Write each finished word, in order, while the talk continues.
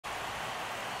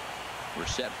We're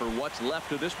set for what's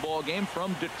left of this ball game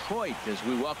from Detroit as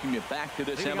we welcome you back to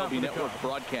this MLB Network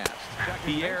broadcast.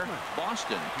 Pierre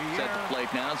Boston set the plate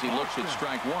now as he looks at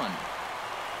strike one.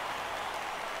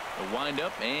 The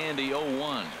windup and the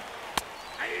 0-1.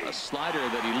 A slider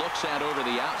that he looks at over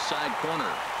the outside corner.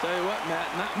 Tell you what, Matt,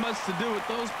 not much to do with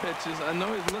those pitches. I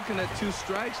know he's looking at 2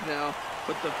 strikes now,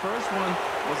 but the first one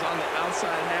was on the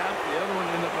outside half. The other one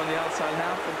ended up on the outside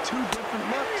half with 2 different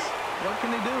looks. What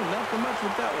can he do? Nothing much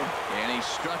with that one. And he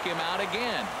struck him out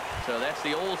again. So that's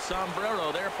the old sombrero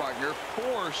there, partner.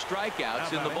 4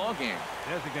 strikeouts in the ballgame.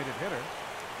 Designated hitter,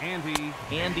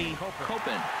 Andy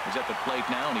Copen is at the plate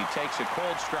now, and he takes a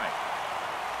called strike.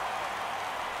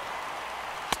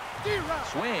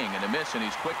 Swing and a miss, and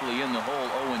he's quickly in the hole.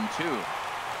 0-2.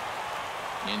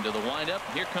 Into the windup.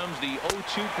 Here comes the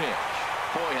 0-2 pitch.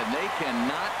 Boy, and they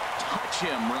cannot touch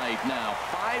him right now.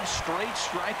 5 straight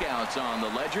strikeouts on the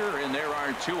ledger, and there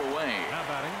are 2 away. Now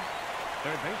batting,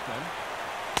 third baseman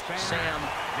Sam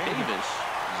Davis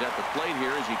is at the plate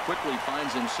here as he quickly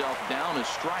finds himself down a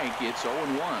strike. It's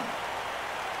 0-1.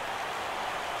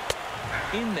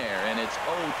 In there, and it's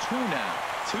 0-2 now.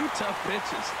 2 tough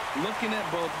pitches. Looking at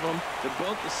both of them, they're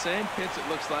both the same pitch, it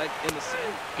looks like, in the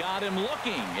same. Got him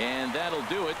looking, and that'll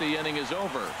do it. The inning is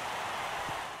over.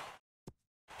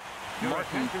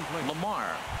 Martin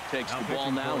Lamar takes the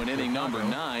ball now in inning number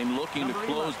 9, looking to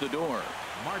close the door.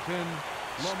 Martin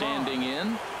Standing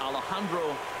in,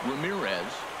 Alejandro Ramirez,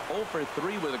 0 for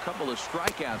 3 with a couple of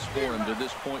strikeouts for him to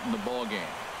this point in the ball game.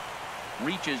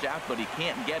 Reaches out, but he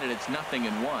can't get it. It's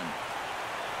 0-1.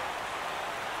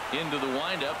 Into the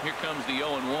windup. Here comes the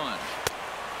 0-1.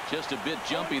 Just a bit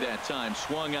jumpy that time.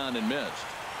 Swung on and missed.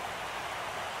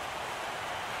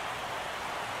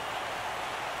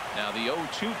 Now the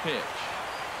 0-2 pitch.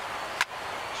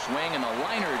 Swing and a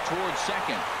liner towards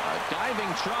second. A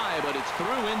diving try, but it's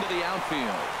through into the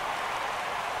outfield.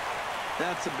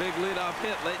 That's a big leadoff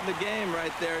hit late in the game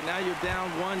right there. Now you're down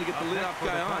 1. You get the leadoff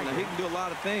guy on. Now he can do a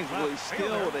lot of things. Will he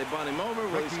steal? Will they bunt him over?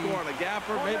 Will he score on a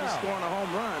gapper? Maybe score on a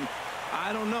home run.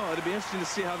 I don't know. It'll be interesting to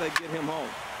see how they get him home.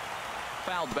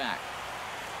 Fouled back.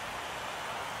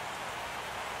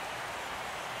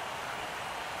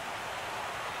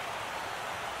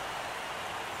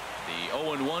 The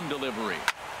 0-1 delivery.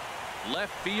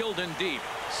 Left field and deep.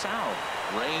 South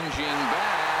ranging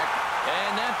back,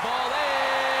 and that ball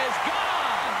is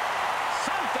gone.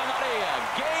 Santa Maria,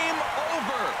 game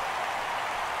over.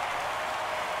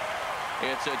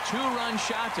 It's a 2-run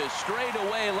shot to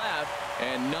straightaway left,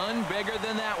 and none bigger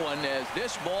than that one as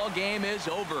this ball game is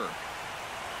over.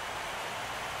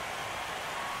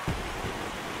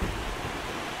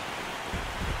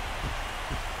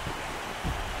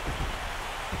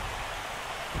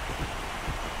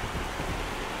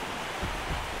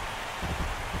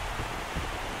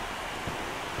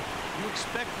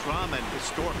 Expect drama and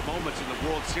historic moments in the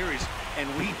World Series, and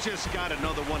we just got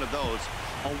another one of those.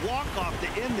 A walk-off to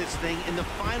end this thing in the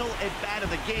final at-bat of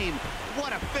the game.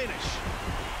 What a finish.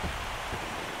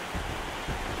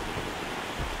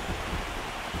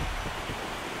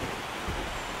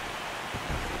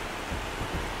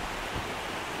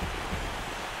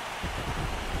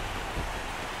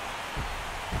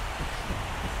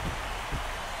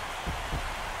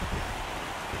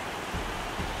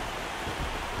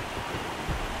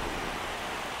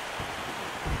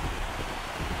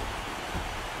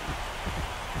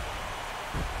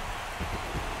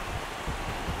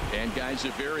 And guys, a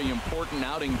very important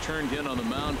outing turned in on the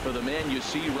mound for the man you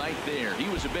see right there. He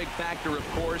was a big factor, of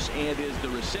course, and is the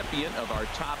recipient of our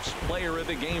Topps Player of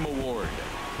the Game award.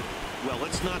 Well,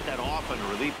 it's not that often a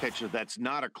relief pitcher that's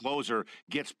not a closer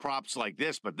gets props like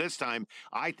this, but this time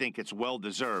I think it's well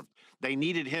deserved. They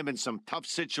needed him in some tough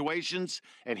situations,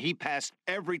 and he passed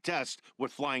every test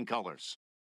with flying colors.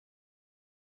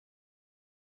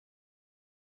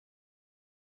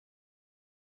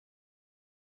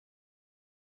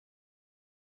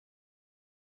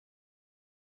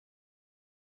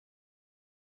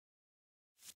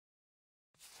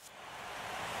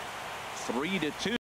 Three to 2.